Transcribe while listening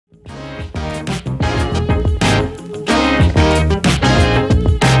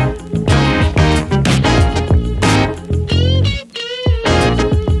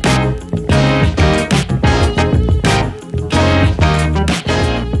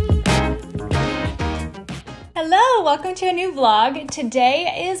welcome to a new vlog.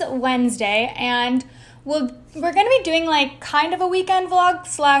 Today is Wednesday and we're going to be doing like kind of a weekend vlog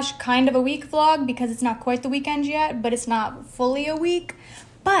slash kind of a week vlog because it's not quite the weekend yet, but it's not fully a week.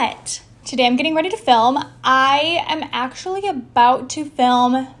 But today I'm getting ready to film. I am actually about to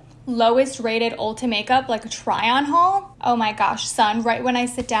film lowest rated Ulta makeup, like a try on haul. Oh my gosh, sun, right when I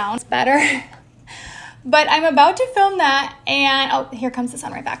sit down, it's better. But I'm about to film that and oh, here comes the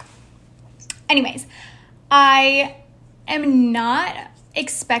sun right back. Anyways, I am not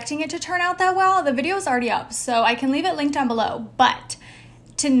expecting it to turn out that well. The video is already up, so I can leave it linked down below. But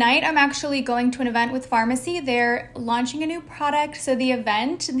tonight I'm actually going to an event with Pharmacy. They're launching a new product. So the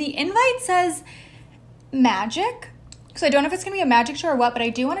invite says magic. So I don't know if it's gonna be a magic show or what, but I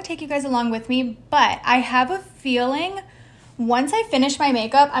do wanna take you guys along with me. But I have a feeling once I finish my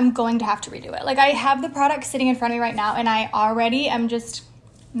makeup, I'm going to have to redo it. Like I have the product sitting in front of me right now and I already am just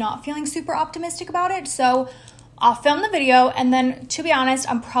not feeling super optimistic about it. So I'll film the video and then, to be honest,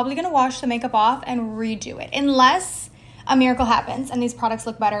 I'm probably gonna wash the makeup off and redo it unless a miracle happens and these products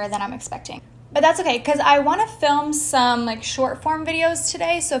look better than I'm expecting. But that's okay because I want to film some like short form videos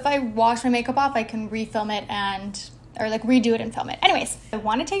today. So if I wash my makeup off, I can refilm it or like redo it and film it. Anyways, I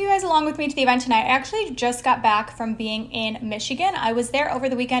want to take you guys along with me to the event tonight. I actually just got back from being in Michigan. I was there over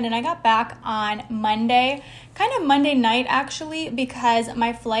the weekend and I got back on Monday, kind of Monday night actually, because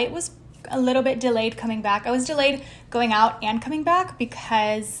my flight was a little bit delayed coming back. I was delayed going out and coming back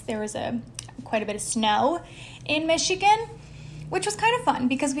because there was quite a bit of snow in Michigan, which was kind of fun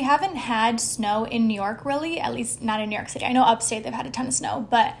because we haven't had snow in New York really, at least not in New York City. I know upstate they've had a ton of snow,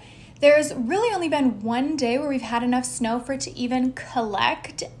 but there's really only been one day where we've had enough snow for it to even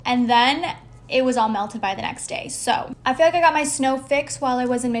collect, and then it was all melted by the next day. So I feel like I got my snow fix while I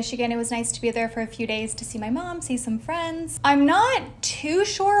was in Michigan. It was nice to be there for a few days to see my mom, see some friends. I'm not too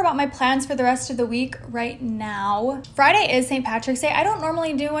sure about my plans for the rest of the week right now. Friday is St. Patrick's Day. I don't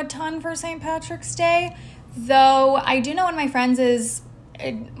normally do a ton for St. Patrick's Day, though I do know one of my friends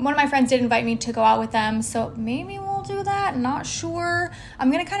did invite me to go out with them, so maybe we'll do that, not sure.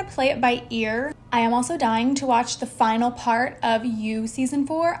 I'm gonna kind of play it by ear. I am also dying to watch the final part of You Season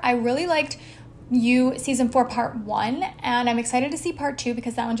 4. I really liked You Season 4 Part 1, and I'm excited to see Part 2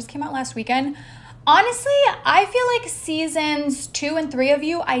 because that one just came out last weekend. Honestly, I feel like Seasons 2 and 3 of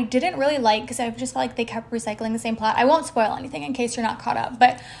You I didn't really like because I just felt like they kept recycling the same plot. I won't spoil anything in case you're not caught up,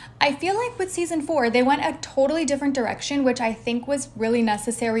 but I feel like with Season 4, they went a totally different direction, which I think was really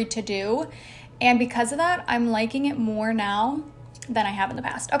necessary to do. And because of that, I'm liking it more now than I have in the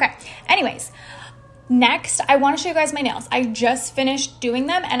past. Okay, anyways, next, I want to show you guys my nails. I just finished doing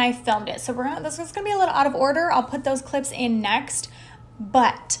them and I filmed it. So this is going to be a little out of order. I'll put those clips in next,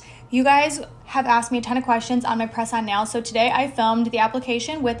 but you guys have asked me a ton of questions on my press-on nails. So today I filmed the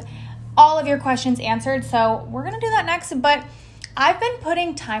application with all of your questions answered. So we're going to do that next, but I've been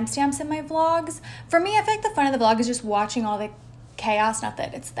putting timestamps in my vlogs. For me, I feel like the fun of the vlog is just watching all the chaos. Not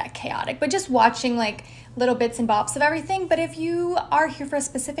that it's that chaotic, but just watching like little bits and bops of everything. But if you are here for a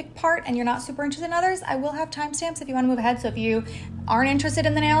specific part and you're not super interested in others, I will have timestamps if you want to move ahead. So if you aren't interested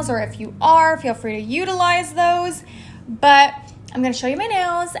in the nails, or if you are, feel free to utilize those. But I'm going to show you my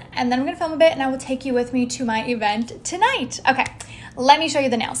nails and then I'm going to film a bit and I will take you with me to my event tonight. Okay, let me show you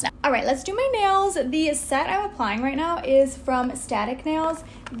the nails now. All right, let's do my nails. The set I'm applying right now is from Static Nails.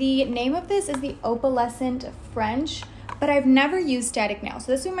 The name of this is the Opalescent French, but I've never used Static Nails.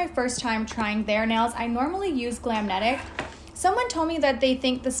 So this will be my first time trying their nails. I normally use Glamnetic. Someone told me that they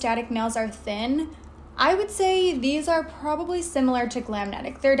think the Static nails are thin. I would say these are probably similar to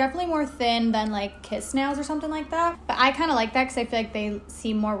Glamnetic. They're definitely more thin than like Kiss nails or something like that. But I kind of like that because I feel like they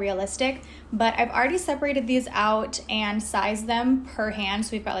seem more realistic. But I've already separated these out and sized them per hand.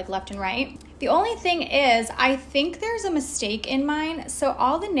 So we've got like left and right. The only thing is, I think there's a mistake in mine. So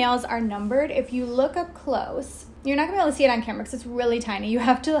all the nails are numbered. If you look up close, you're not gonna be able to see it on camera because it's really tiny. You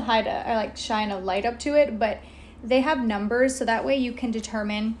have to shine a light up to it, but they have numbers so that way you can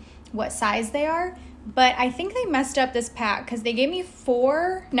determine what size they are. But I think they messed up this pack because they gave me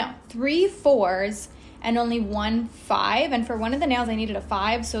 3 4s and only 1 5. And for one of the nails, I needed a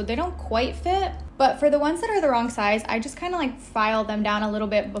 5, so they don't quite fit. But for the ones that are the wrong size, I just kind of like file them down a little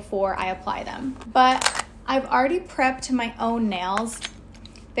bit before I apply them. But I've already prepped my own nails.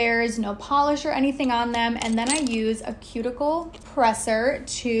 There's no polish or anything on them. And then I use a cuticle presser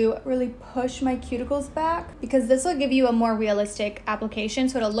to really push my cuticles back because this will give you a more realistic application.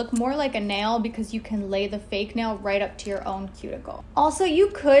 So it'll look more like a nail because you can lay the fake nail right up to your own cuticle. Also, you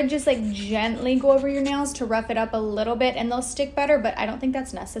could just like gently go over your nails to rough it up a little bit and they'll stick better, but I don't think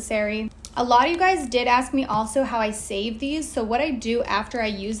that's necessary. A lot of you guys did ask me also how I save these. So what I do after I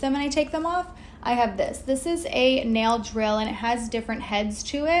use them and I take them off, I have this. This is a nail drill and it has different heads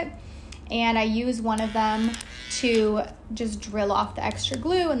to it. And I use one of them to just drill off the extra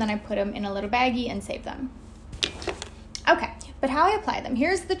glue, and then I put them in a little baggie and save them. Okay, but how I apply them,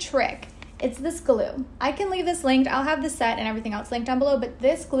 here's the trick. It's this glue. I can leave this linked. I'll have the set and everything else linked down below, but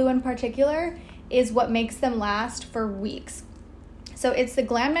this glue in particular is what makes them last for weeks. So it's the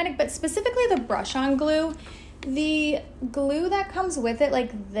Glamnetic, but specifically the brush-on glue. The glue that comes with it,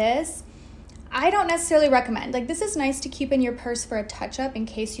 like this, I don't necessarily recommend. Like, this is nice to keep in your purse for a touch-up in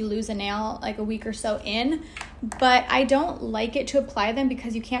case you lose a nail like a week or so in, but I don't like it to apply them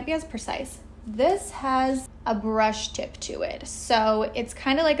because you can't be as precise. This has a brush tip to it, so it's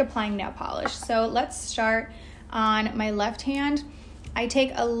kind of like applying nail polish. So let's start on my left hand. I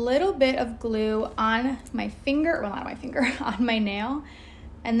take a little bit of glue on my finger, well, not my finger, on my nail,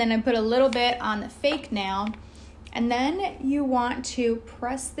 and then I put a little bit on the fake nail, and then you want to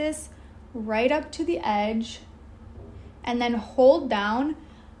press this right up to the edge and then hold down.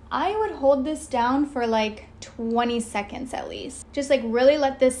 I would hold this down for like 20 seconds at least. Just like really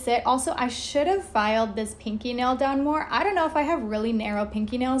let this sit. Also, I should have filed this pinky nail down more. I don't know if I have really narrow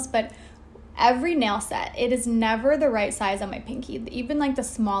pinky nails, but every nail set, it is never the right size on my pinky. Even like the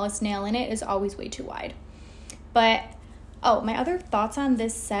smallest nail in it is always way too wide. But, oh, my other thoughts on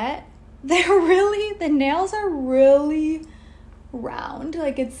this set, the nails are really round.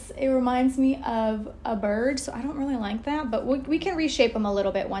 Like it reminds me of a bird, so I don't really like that, but we can reshape them a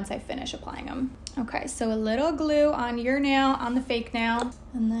little bit once I finish applying them. Okay, so a little glue on your nail, on the fake nail,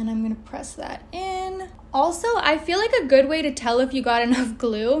 and then I'm gonna press that in. Also, I feel like a good way to tell if you got enough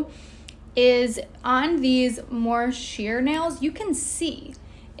glue is on these more sheer nails, you can see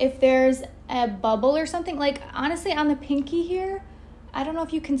if there's a bubble or something. Like honestly, on the pinky here, I don't know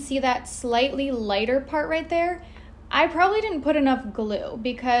if you can see that slightly lighter part right there. I probably didn't put enough glue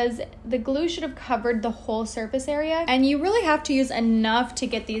because the glue should have covered the whole surface area, and you really have to use enough to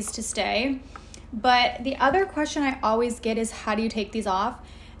get these to stay. But the other question I always get is, how do you take these off?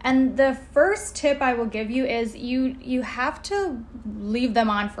 And the first tip I will give you is you have to leave them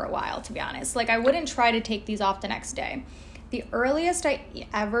on for a while, to be honest. Like, I wouldn't try to take these off the next day. The earliest I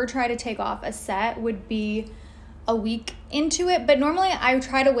ever try to take off a set would be a week into it, but normally I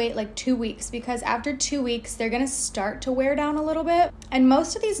try to wait like 2 weeks because after 2 weeks they're gonna start to wear down a little bit. And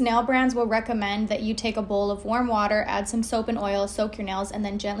most of these nail brands will recommend that you take a bowl of warm water, add some soap and oil, soak your nails, and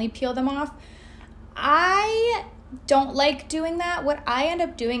then gently peel them off. I don't like doing that. What I end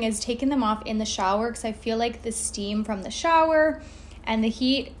up doing is taking them off in the shower because I feel like the steam from the shower and the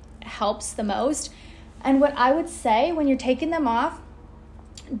heat helps the most. And what I would say when you're taking them off,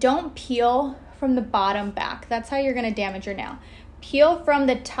 don't peel from the bottom back. That's how you're gonna damage your nail. Peel from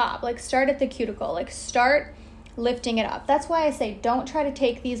the top, like start at the cuticle, like start lifting it up. That's why I say don't try to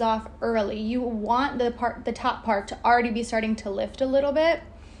take these off early. You want the top part to already be starting to lift a little bit,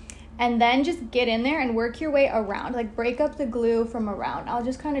 and then just get in there and work your way around, like break up the glue from around. I'll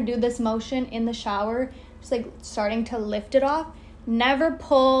just kind of do this motion in the shower, just like starting to lift it off. Never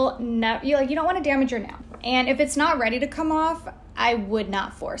pull, you don't want to damage your nail. And if it's not ready to come off, I would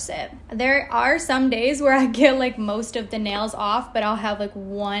not force it. There are some days where I get like most of the nails off, but I'll have like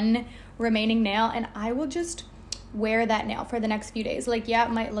one remaining nail and I will just wear that nail for the next few days. Like, yeah,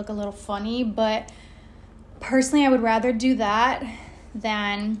 it might look a little funny, but personally I would rather do that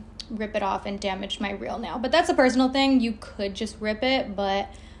than rip it off and damage my real nail. But that's a personal thing. You could just rip it,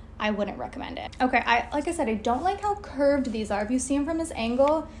 but I wouldn't recommend it. Okay, like I said, I don't like how curved these are. If you see them from this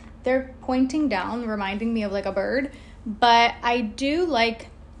angle, they're pointing down, reminding me of like a bird. But I do like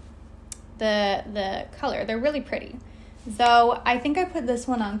the color. They're really pretty. Though I think I put this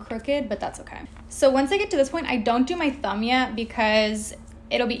one on crooked, but that's okay. So once I get to this point, I don't do my thumb yet because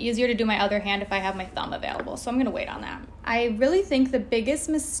it'll be easier to do my other hand if I have my thumb available. So I'm gonna wait on that. I really think the biggest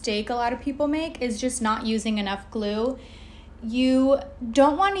mistake a lot of people make is just not using enough glue. You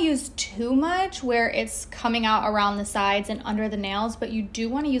don't want to use too much where it's coming out around the sides and under the nails, but you do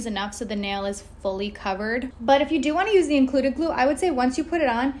want to use enough so the nail is fully covered. But if you do want to use the included glue, I would say once you put it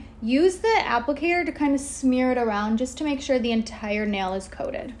on, use the applicator to kind of smear it around just to make sure the entire nail is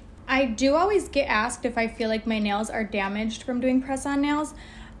coated. I do always get asked if I feel like my nails are damaged from doing press-on nails.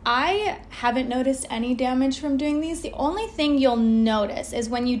 I haven't noticed any damage from doing these. The only thing you'll notice is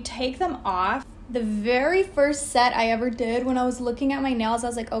when you take them off. The very first set I ever did, when I was looking at my nails, I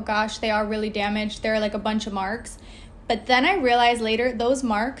was like, oh gosh, they are really damaged. There are like a bunch of marks. But then I realized later those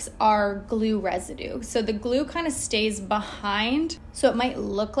marks are glue residue. So the glue kind of stays behind. So it might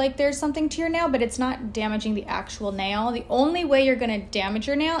look like there's something to your nail, but it's not damaging the actual nail. The only way you're gonna damage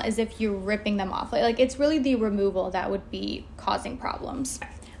your nail is if you're ripping them off. Like it's really the removal that would be causing problems.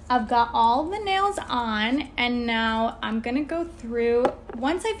 I've got all the nails on, and now I'm gonna go through,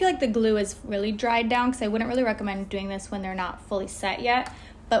 once I feel like the glue is really dried down, because I wouldn't really recommend doing this when they're not fully set yet,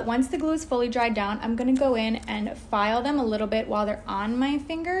 but once the glue is fully dried down, I'm gonna go in and file them a little bit while they're on my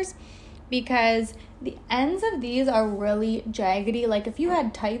fingers, because the ends of these are really jaggedy. Like if you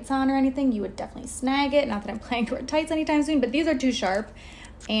had tights on or anything, you would definitely snag it. Not that I'm planning to wear tights anytime soon, but these are too sharp.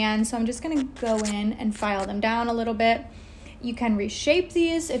 And so I'm just gonna go in and file them down a little bit. You can reshape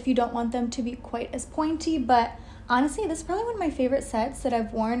these if you don't want them to be quite as pointy, but honestly, this is probably one of my favorite sets that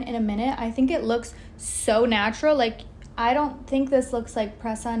I've worn in a minute. I think it looks so natural. Like, I don't think this looks like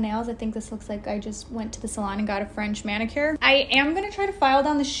press-on nails. I think this looks like I just went to the salon and got a French manicure. I am gonna try to file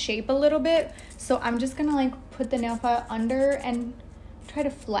down the shape a little bit, so I'm just gonna like put the nail file under and try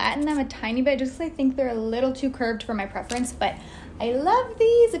to flatten them a tiny bit, just because I think they're a little too curved for my preference, but I love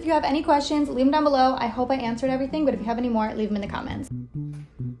these. If you have any questions, leave them down below. I hope I answered everything, but if you have any more, leave them in the comments.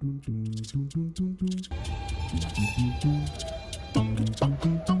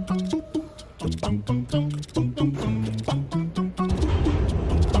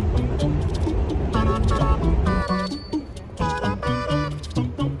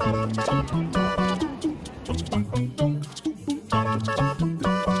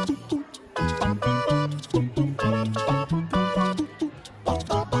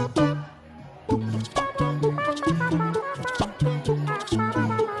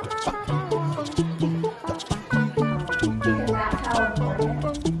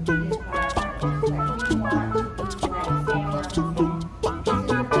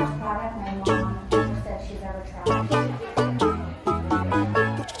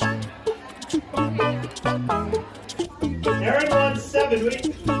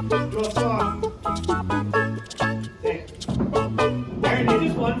 Aaron, you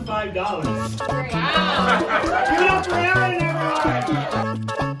just won $5. Wow! Give it up for Aaron,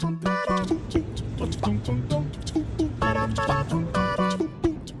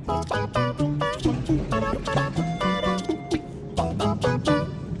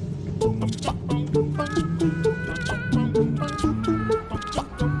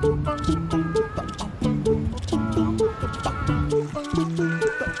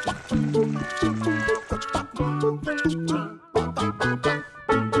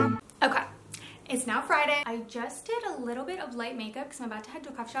 Okay, it's now Friday. I just did a little bit of light makeup because I'm about to head to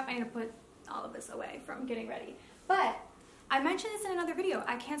a coffee shop. I need to put all of this away from getting ready. But I mentioned this in another video.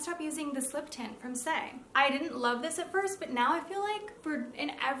 I can't stop using the slip tint from Say. I didn't love this at first, but now I feel like for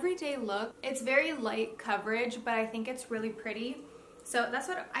an everyday look, it's very light coverage, but I think it's really pretty. So that's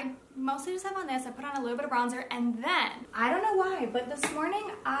what I mostly just have on this. I put on a little bit of bronzer, and then, I don't know why, but this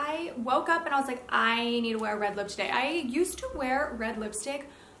morning I woke up and I was like, I need to wear red lip today. I used to wear red lipstick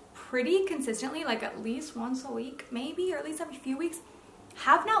pretty consistently, like at least once a week, maybe, or at least every few weeks.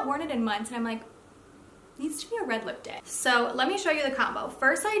 Have not worn it in months, and I'm like, needs to be a red lip day. So let me show you the combo.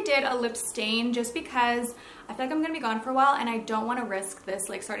 First, I did a lip stain just because I feel like I'm gonna be gone for a while and I don't wanna risk this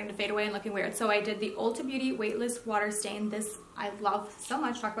like starting to fade away and looking weird. So I did the Ulta Beauty Weightless Water Stain. This I love so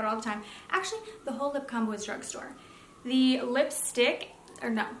much, talk about it all the time. Actually, the whole lip combo is drugstore. The lipstick, or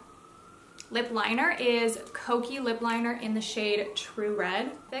no, lip liner is Kokie lip liner in the shade True Red.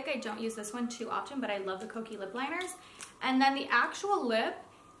 I feel like I don't use this one too often, but I love the Kokie lip liners. And then the actual lip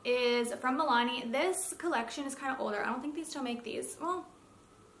is from Milani. This collection is kind of older. I don't think they still make these. Well,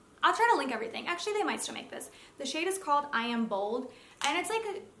 I'll try to link everything. Actually, they might still make this. The shade is called I Am Bold, and it's like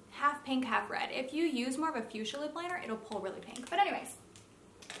a half pink, half red. If you use more of a fuchsia lip liner, it'll pull really pink. But anyways,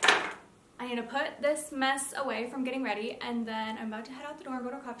 I need to put this mess away from getting ready, and then I'm about to head out the door and go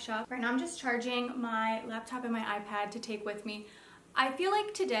to a coffee shop. Right now I'm just charging my laptop and my iPad to take with me. I feel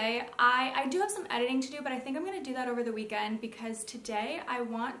like today, I do have some editing to do, but I think I'm gonna do that over the weekend because today I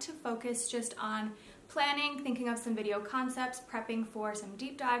want to focus just on planning, thinking of some video concepts, prepping for some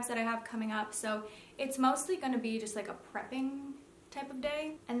deep dives that I have coming up. So it's mostly gonna be just like a prepping type of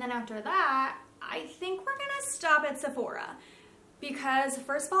day. And then after that, I think we're gonna stop at Sephora because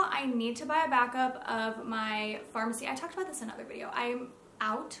first of all, I need to buy a backup of my pharmacy. I talked about this in another video. I'm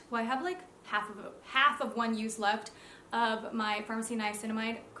out, well I have like half of one use left of my pharmacy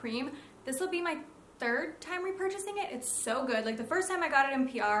niacinamide cream. This will be my third time repurchasing it. It's so good. Like the first time I got it in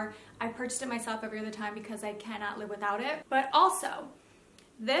PR, I purchased it myself every other time because I cannot live without it. But also,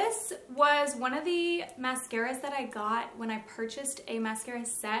 this was one of the mascaras that I got when I purchased a mascara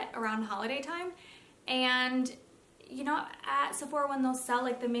set around holiday time. And you know, at Sephora when they'll sell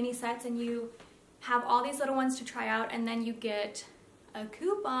like the mini sets and you have all these little ones to try out and then you get a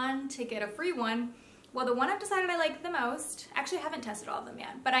coupon to get a free one. Well, the one I've decided I like the most, actually I haven't tested all of them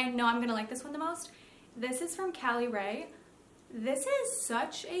yet, but I know I'm gonna like this one the most. This is from KELLYG. This is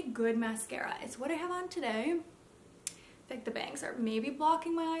such a good mascara. It's what I have on today. I think the bangs are maybe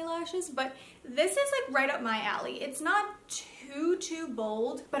blocking my eyelashes, but this is like right up my alley. It's not too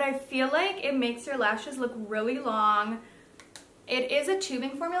bold, but I feel like it makes your lashes look really long. It is a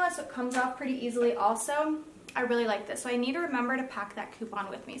tubing formula, so it comes off pretty easily also. I really like this, so I need to remember to pack that coupon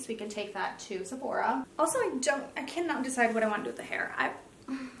with me so we can take that to Sephora. Also, I cannot decide what I want to do with the hair.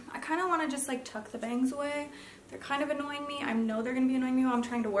 I kind of want to just like tuck the bangs away. They're kind of annoying me. I know they're gonna be annoying me while I'm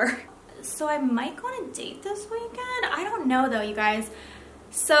trying to work. So I might go on a date this weekend. I don't know though, you guys.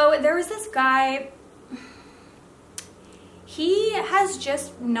 So there was this guy, he has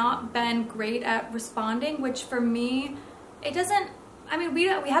just not been great at responding, which for me, it doesn't, I mean, we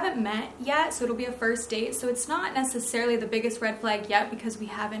haven't met yet, so it'll be a first date. So it's not necessarily the biggest red flag yet because we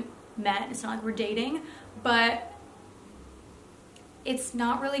haven't met. It's not like we're dating, but it's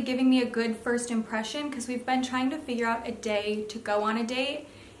not really giving me a good first impression because we've been trying to figure out a day to go on a date.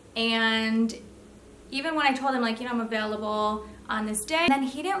 And even when I told him, like, you know, I'm available on this day, then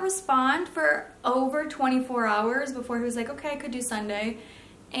he didn't respond for over 24 hours before he was like, okay, I could do Sunday.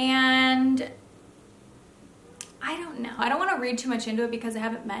 And I don't know. I don't want to read too much into it because I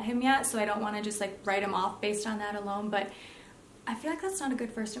haven't met him yet, so I don't want to just like write him off based on that alone, but I feel like that's not a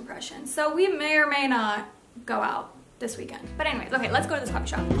good first impression. So we may or may not go out this weekend. But anyways, okay, let's go to this coffee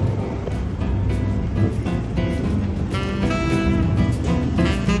shop.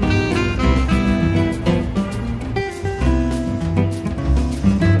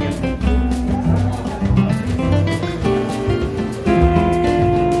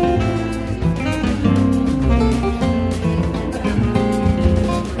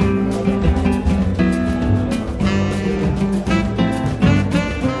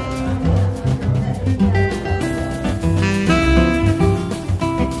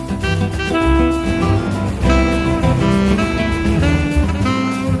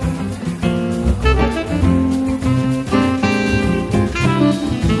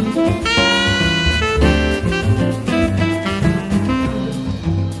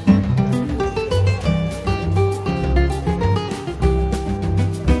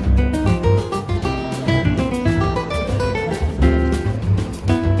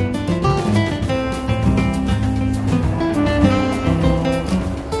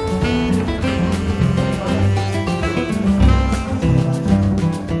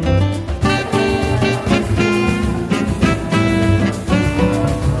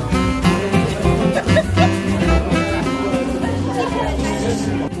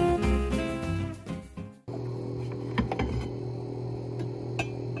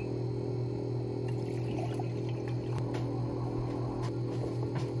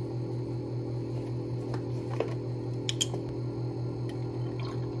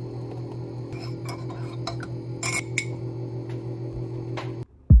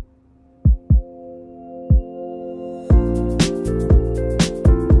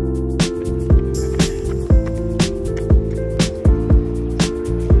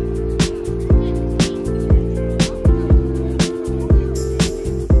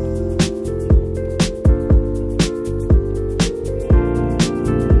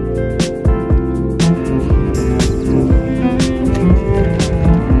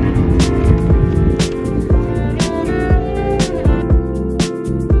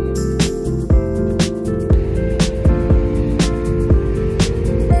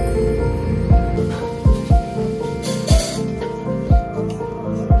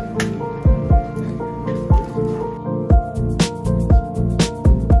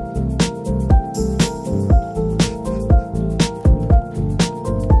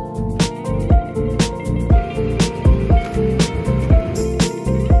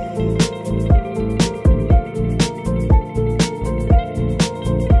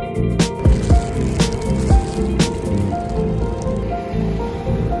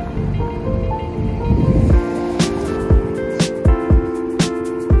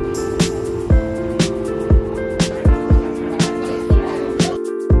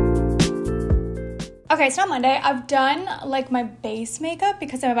 Okay, it's not Monday. I've done like my base makeup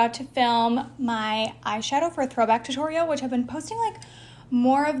because I'm about to film my eyeshadow for a throwback tutorial, which I've been posting like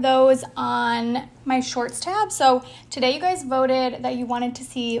more of those on my shorts tab. So today you guys voted that you wanted to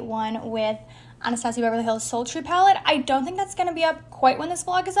see one with Anastasia Beverly Hills Sultry palette. I don't think that's gonna be up quite when this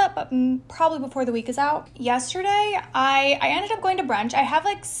vlog is up, but probably before the week is out. Yesterday, I ended up going to brunch. I have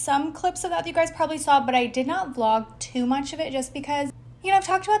like some clips of that you guys probably saw, but I did not vlog too much of it just because, you know, I've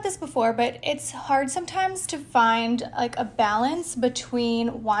talked about this before, but it's hard sometimes to find like a balance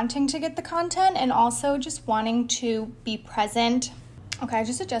between wanting to get the content and also just wanting to be present. Okay, I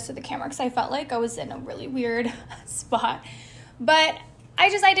just adjusted the camera because I felt like I was in a really weird spot. But I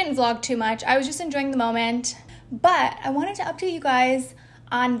didn't vlog too much. I was just enjoying the moment. But I wanted to update you guys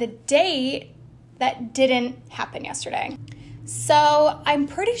on the date that didn't happen yesterday. So I'm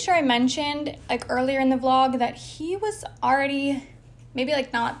pretty sure I mentioned like earlier in the vlog that he was already maybe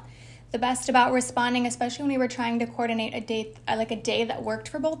like not the best about responding, especially when we were trying to coordinate a date, like a day that worked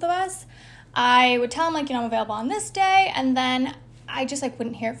for both of us. I would tell him like, you know, I'm available on this day, and then I just like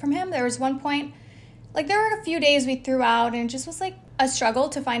wouldn't hear from him. There was one point, like there were a few days we threw out and it just was like a struggle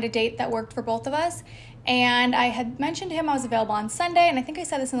to find a date that worked for both of us. And I had mentioned to him I was available on Sunday, and I think I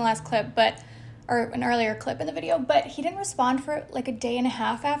said this in the last clip, or an earlier clip in the video, but he didn't respond for like a day and a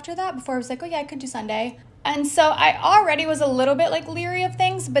half after that before I was like, oh yeah, I could do Sunday. And so I already was a little bit like leery of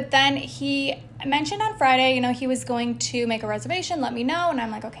things, but then he mentioned on Friday, you know, he was going to make a reservation, let me know, and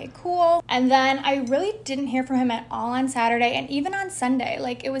I'm like, okay, cool. And then I really didn't hear from him at all on Saturday, and even on Sunday.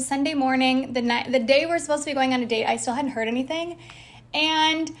 Like, it was Sunday morning, the day we're supposed to be going on a date, I still hadn't heard anything.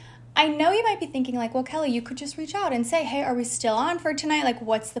 And I know you might be thinking like, well, Kelly, you could just reach out and say, hey, are we still on for tonight? Like,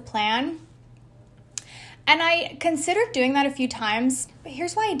 what's the plan? And I considered doing that a few times, but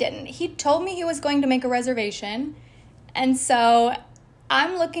here's why I didn't. He told me he was going to make a reservation, and so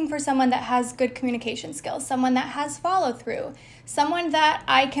I'm looking for someone that has good communication skills, someone that has follow through, someone that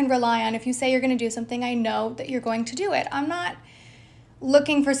I can rely on. If you say you're going to do something, I know that you're going to do it. I'm not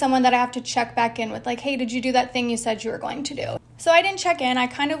looking for someone that I have to check back in with, like, hey, did you do that thing you said you were going to do? So I didn't check in. I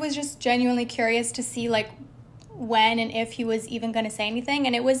kind of was just genuinely curious to see like when and if he was even going to say anything,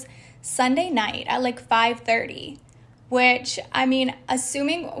 and it was Sunday night at like 5:30, which, I mean,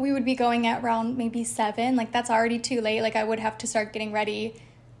 assuming we would be going at around maybe 7, like that's already too late. Like I would have to start getting ready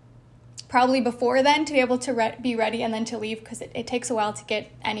probably before then to be able to be ready and then to leave, because it takes a while to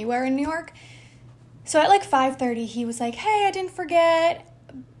get anywhere in New York. So at like 5:30, he was like, hey, I didn't forget,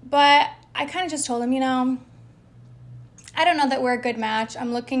 but I kind of just told him, you know, I don't know that we're a good match.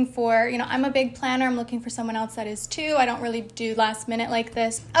 I'm looking for, you know, I'm a big planner. I'm looking for someone else that is too. I don't really do last minute like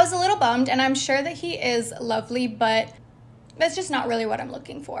this. I was a little bummed, and I'm sure that he is lovely, but that's just not really what I'm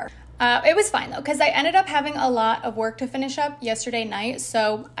looking for. It was fine though, because I ended up having a lot of work to finish up yesterday night,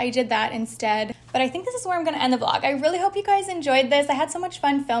 so I did that instead. But I think this is where I'm going to end the vlog. I really hope you guys enjoyed this. I had so much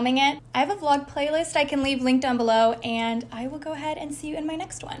fun filming it. I have a vlog playlist I can leave linked down below, and I will go ahead and see you in my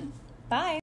next one. Bye.